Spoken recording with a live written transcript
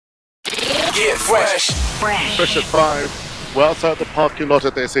Get fresh. Fresh at 5. We're outside the parking lot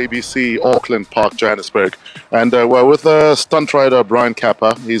at the SABC, Auckland Park, Johannesburg. And we're with stunt rider Brian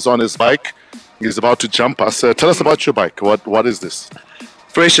Kappa. He's on his bike. He's about to jump us. Tell us about your bike. What is this?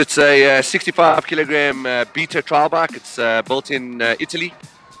 Fresh, it's a 65 kilogram Beta trial bike. It's built in Italy.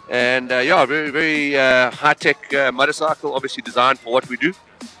 And yeah, very, very high-tech motorcycle, obviously designed for what we do.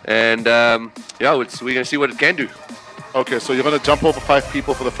 And yeah, we're going to see what it can do. Okay, so you're going to jump over 5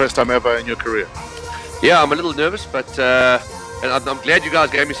 people for the first time ever in your career. Yeah, I'm a little nervous, but and I'm glad you guys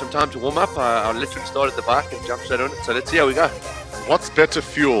gave me some time to warm up. I literally started the bike and jumped straight on it. So let's see how we go. What's better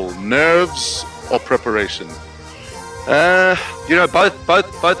fuel, nerves or preparation? You know,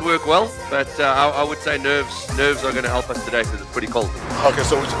 both work well, but I would say nerves are going to help us today because it's pretty cold. Okay,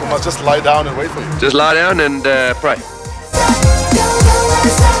 so we must just lie down and wait for you. Just lie down and pray.